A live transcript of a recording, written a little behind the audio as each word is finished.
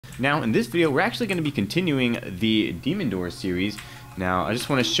Now in this video we're actually going to be continuing the Demon Door series. Now I just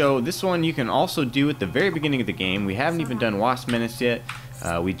want to show this one you can also do at the very beginning of the game. We haven't even done Wasp Menace yet.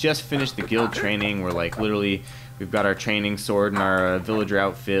 We just finished the guild training. We're like literally, we've got our training sword and our villager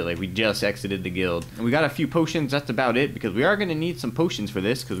outfit. Like we just exited the guild. And we got a few potions, that's about it, because we are going to need some potions for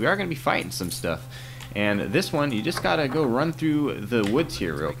this because we are going to be fighting some stuff. And this one, you just gotta go run through the woods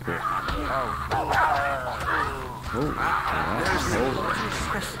here real quick.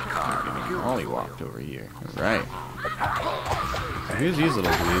 Oh, walked over here. Alright. So here's these little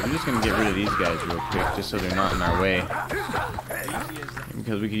dudes. We're just gonna get rid of these guys real quick, just so they're not in our way.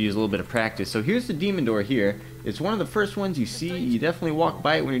 Because we could use a little bit of practice. So here's the Demon Door here. It's one of the first ones you see. You definitely walk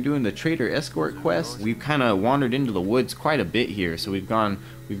by it when you're doing the Trader Escort quest. We've kind of wandered into the woods quite a bit here, so we've gone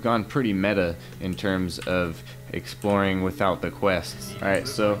pretty meta in terms of exploring without the quests. Alright,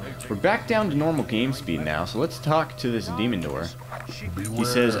 so we're back down to normal game speed now, so let's talk to this Demon Door. He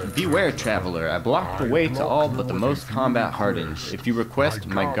says, "Beware, traveler, I block the way to all but the most combat hardened. If you request,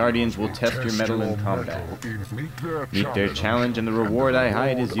 my guardians will test your mettle in combat. Meet their challenge and the reward I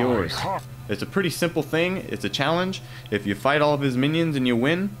hide is yours." It's a pretty simple thing. It's a challenge. If you fight all of his minions and you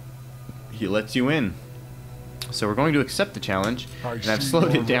win, he lets you in. So we're going to accept the challenge, and I've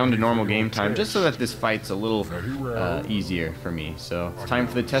slowed it down to normal game time just so that this fight's a little easier for me. So it's time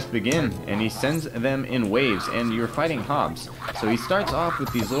for the test to begin, and he sends them in waves, and you're fighting hobbes. So he starts off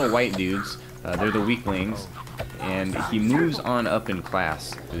with these little white dudes. They're the weaklings, and he moves on up in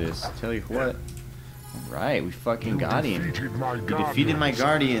class. This, tell you what. Alright, we fucking got him. You defeated my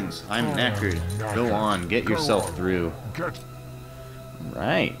guardians. I'm knackered. Go on, get yourself through.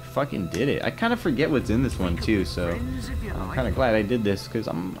 Right, fucking did it. I kind of forget what's in this one too, so I'm kind of glad I did this because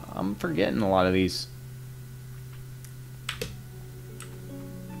I'm forgetting a lot of these.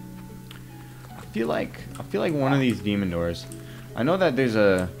 I feel like one of these Demon Doors. I know that there's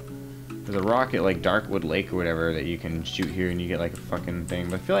a rock at like Darkwood Lake or whatever that you can shoot here and you get like a fucking thing.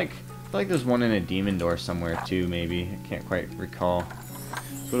 But I feel like there's one in a Demon Door somewhere too. Maybe I can't quite recall.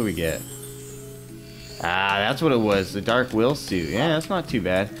 So what do we get? Ah, that's what it was, the Dark Will suit. Yeah, that's not too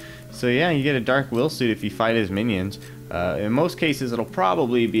bad. So yeah, you get a Dark Will suit if you fight his minions. In most cases, it'll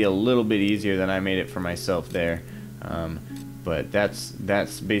probably be a little bit easier than I made it for myself there. But that's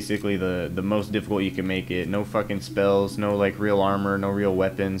basically the most difficult you can make it. No fucking spells, no like real armor, no real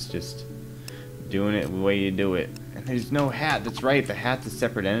weapons, just doing it the way you do it. And there's no hat. That's right, the hat's a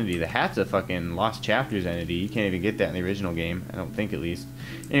separate entity. The hat's a fucking Lost Chapters entity. You can't even get that in the original game. I don't think, at least.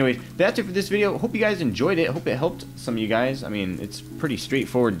 Anyways, that's it for this video. Hope you guys enjoyed it. Hope it helped some of you guys. I mean, it's pretty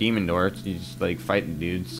straightforward Demon Door. You just like fight the dudes.